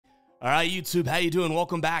All right, YouTube, how you doing?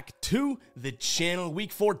 Welcome back to the channel.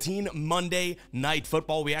 Week 14, Monday Night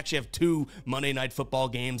Football. We actually have two Monday Night Football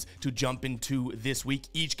games to jump into this week.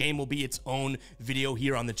 Each game will be its own video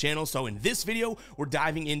here on the channel. So in this video, we're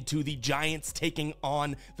diving into the Giants taking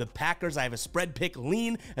on the Packers. I have a spread pick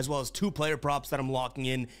lean, as well as two player props that I'm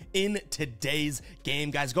locking in today's game.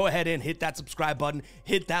 Guys, go ahead and hit that subscribe button,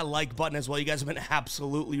 hit that like button as well. You guys have been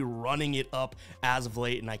absolutely running it up as of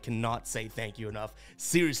late, and I cannot say thank you enough.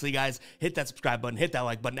 Seriously, guys. Hit that subscribe button, hit that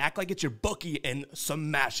like button, act like it's your bookie and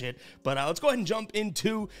smash it. But let's go ahead and jump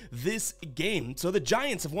into this game. So the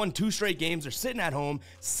Giants have won 2 straight games. They're sitting at home,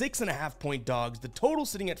 6.5 point dogs. The total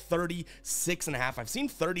sitting at 36.5. I've seen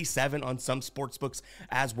 37 on some sports books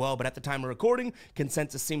as well, but at the time of recording,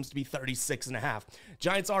 consensus seems to be 36.5.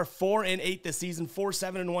 Giants are 4-8 this season,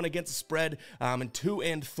 4-7-1 against the spread, and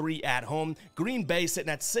 2-3 at home. Green Bay sitting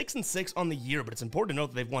at 6-6 on the year, but it's important to note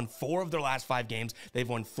that they've won 4 of their last 5 games. They've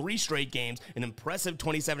won 3 straight games, an impressive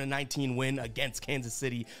 27-19 win against Kansas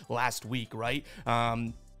City last week, right?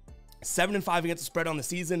 7-5 against the spread on the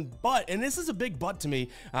season, but, and this is a big but to me,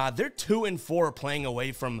 they're 2-4 playing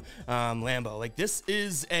away from Lambeau. Like, this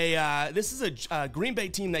is a Green Bay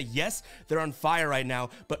team that, yes, they're on fire right now,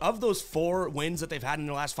 but of those 4 wins that they've had in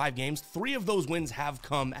the last 5 games, 3 of those wins have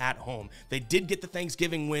come at home. They did get the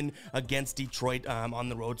Thanksgiving win against Detroit on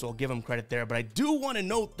the road, so I'll give them credit there, but I do want to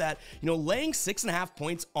note that, you know, laying 6.5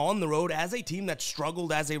 points on the road as a team that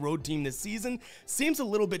struggled as a road team this season seems a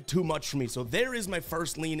little bit too much for me, so there is my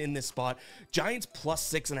first lean in this spot. Giants plus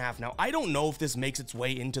 6.5. Now, I don't know if this makes its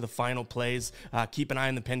way into the final plays. Keep an eye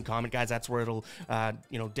on the pinned comment, guys. That's where it'll,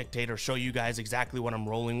 dictate or show you guys exactly what I'm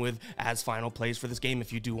rolling with as final plays for this game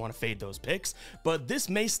if you do want to fade those picks. But this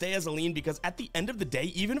may stay as a lean because at the end of the day,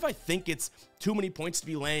 even if I think it's too many points to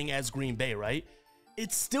be laying as Green Bay, right?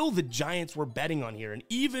 It's still the Giants we're betting on here. And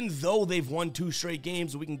even though they've won 2 straight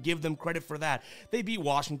games, we can give them credit for that. They beat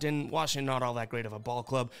Washington. Washington, not all that great of a ball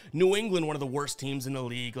club. New England, one of the worst teams in the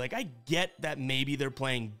league. Like, I get that maybe they're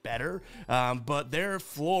playing better, but their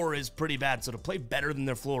floor is pretty bad. So to play better than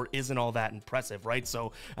their floor isn't all that impressive, right?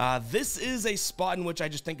 So this is a spot in which I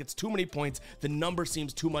just think it's too many points. The number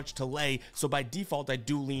seems too much to lay. So by default, I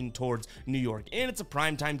do lean towards New York. And it's a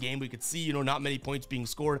primetime game. We could see, not many points being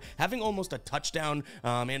scored. Having almost a touchdown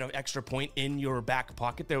and an extra point in your back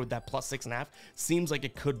pocket there with that plus 6.5 seems like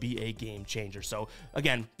it could be a game changer. So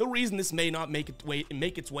again, the reason this may not make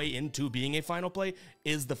its way into being a final play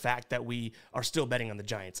is the fact that we are still betting on the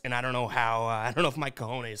Giants, and I don't know how. I don't know if my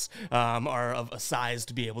cojones are of a size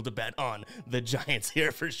to be able to bet on the Giants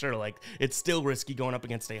here for sure. Like, it's still risky going up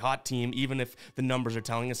against a hot team, even if the numbers are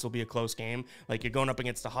telling us it'll be a close game. Like, you're going up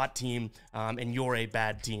against a hot team, and you're a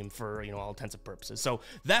bad team for all intents and purposes. So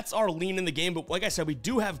that's our lean in the game. But like I said, we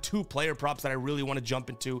do have 2 player props that I really want to jump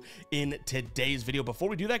into in today's video. Before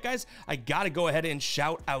we do that, guys, I gotta go ahead and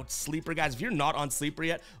shout out Sleeper. Guys, if you're not on Sleeper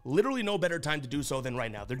yet, literally no better time to do so than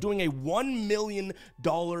right now. They're doing a $1 million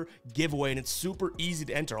giveaway, and it's super easy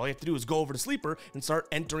to enter. All you have to do is go over to Sleeper and start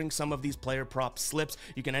entering some of these player prop slips.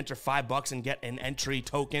 You can enter $5 and get an entry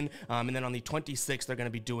token, and then on the 26th, they're going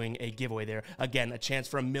to be doing a giveaway there. Again, a chance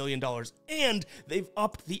for $1 million, and they've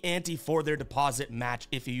upped the ante for their deposit match.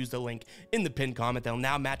 If you use the link in the pinned comment, they'll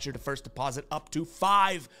now match your first deposit up to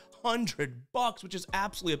 $500, which is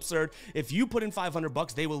absolutely absurd. If you put in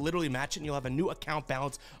 $500, they will literally match it, and you'll have a new account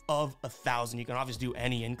balance of $1,000. You can obviously do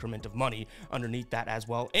any increment of money underneath that as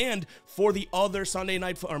well. And for the other Sunday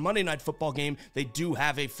night or Monday Night Football game, they do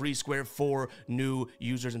have a free square for new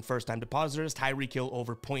users and first-time depositors. Tyreek Hill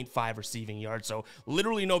over 0.5 receiving yards. So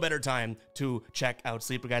literally no better time to check out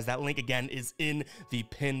Sleeper, guys. That link again is in the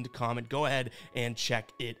pinned comment. Go ahead and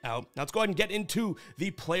check it out. Now let's go ahead and get into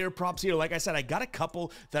the player props here. Like I said, I got a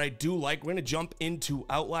couple that I do like. We're going to jump into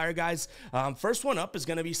outlier, guys. First one up is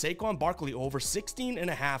going to be Saquon Barkley over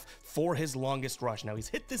 16.5 for his longest rush. Now, he's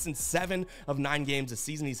hit this in 7 of 9 games this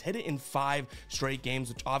season. He's hit it in 5 straight games,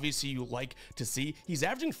 which obviously you like to see. He's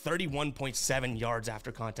averaging 31.7 yards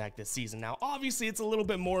after contact this season. Now, obviously, it's a little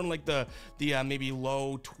bit more in like the maybe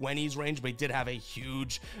low 20s range, but he did have a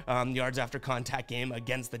huge yards after contact game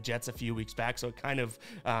against the Jets a few weeks back, so it kind of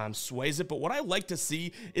sways it. But what I like to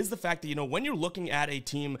see is the fact that, when you're looking at a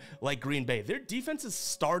team like Green Bay, their defense has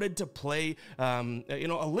started to play, a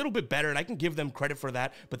little bit better, and I can give them credit for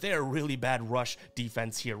that, but they are really bad rush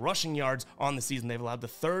defense here. Rushing yards on the season, they've allowed the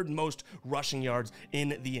 3rd most rushing yards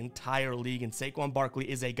in the entire league, and Saquon Barkley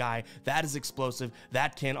is a guy that is explosive,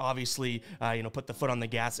 that can obviously, put the foot on the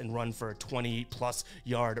gas and run for a 20-plus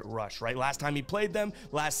yard rush, right? Last time he played them,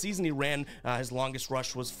 last season, he ran, his longest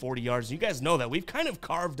rush was 40 yards. You guys know that. We've kind of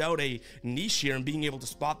carved out a niche here in being able to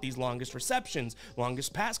spot these longest receptions,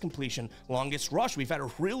 longest pass pass completion, longest rush. We've had a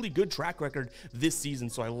really good track record this season,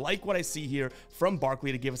 so I like what I see here from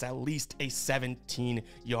Barkley to give us at least a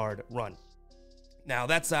 17-yard run. Now,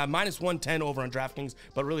 that's minus 110 over on DraftKings,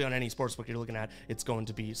 but really on any sportsbook you're looking at, it's going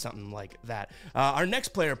to be something like that. Our next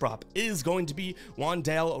player prop is going to be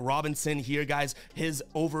Wan'Dale Robinson here, guys. His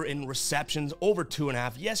over in receptions, over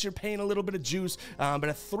 2.5. Yes, you're paying a little bit of juice, but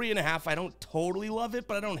at 3.5, I don't totally love it,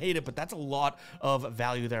 but I don't hate it, but that's a lot of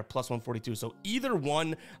value there, plus 142. So either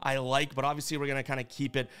one I like, but obviously we're going to kind of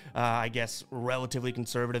keep it, I guess, relatively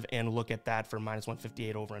conservative and look at that for minus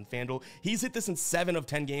 158 over on FanDuel. He's hit this in 7 of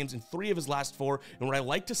 10 games, in 3 of his last 4. And what I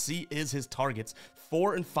like to see is his targets.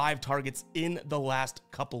 4 and 5 targets in the last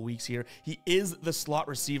couple weeks here. He is the slot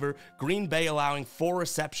receiver. Green Bay allowing 4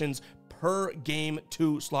 receptions per game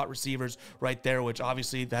to slot receivers right there, which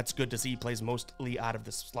obviously that's good to see. He plays mostly out of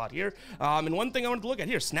the slot here. And one thing I wanted to look at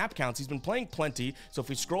here, snap counts. He's been playing plenty. So if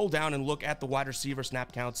we scroll down and look at the wide receiver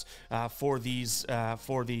snap counts for these,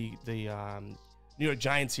 for the New York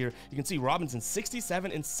Giants here, you can see Robinson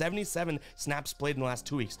 67 and 77 snaps played in the last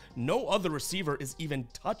 2 weeks. No other receiver is even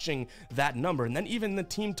touching that number. And then even the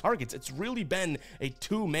team targets, it's really been a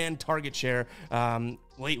 2-man target share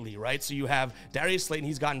lately, right? So you have Darius Slayton,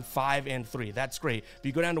 he's gotten 5 and 3. That's great. But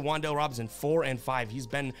you go down to Wan'Dale Robinson, 4 and 5. He's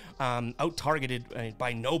been out-targeted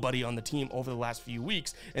by nobody on the team over the last few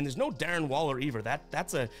weeks. And there's no Darren Waller either.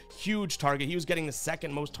 That's a huge target. He was getting the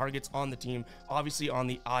 2nd most targets on the team, obviously on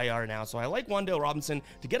the IR now. So I like Wan'Dale Robinson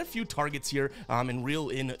to get a few targets here and reel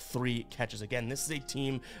in 3 catches. Again, this is a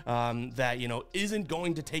team that, you know, isn't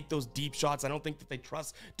going to take those deep shots. I don't think that they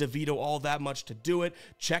trust DeVito all that much to do it.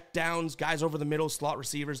 Check downs, guys over the middle, slot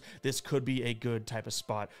receivers, this could be a good type of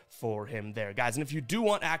spot for him there, guys. And if you do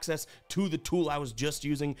want access to the tool I was just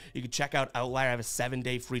using, you can check out Outlier. I have a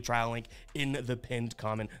 7-day free trial link in the pinned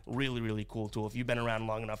comment. Really, really cool tool. If you've been around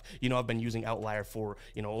long enough, you know I've been using Outlier for,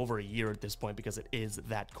 you know, over a year at this point because it is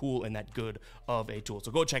that cool and that good of a tool.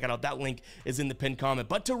 So go check it out. That link is in the pinned comment.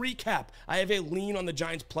 But to recap, I have a lean on the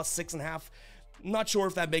Giants plus 6.5. Not sure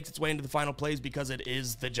if that makes its way into the final plays because it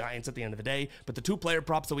is the Giants at the end of the day, but the 2 player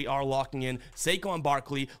props that we are locking in, Saquon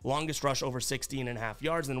Barkley, longest rush over 16.5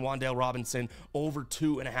 yards, and Wan'Dale Robinson over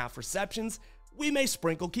 2.5 receptions. We may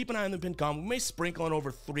sprinkle, keep an eye on the pin com, we may sprinkle on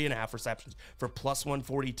over 3.5 receptions for plus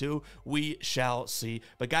 142. We shall see.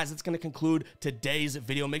 But guys, that's going to conclude today's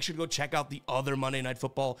video. Make sure to go check out the other Monday Night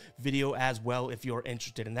Football video as well if you're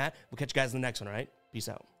interested in that. We'll catch you guys in the next one, all right? Peace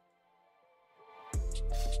out.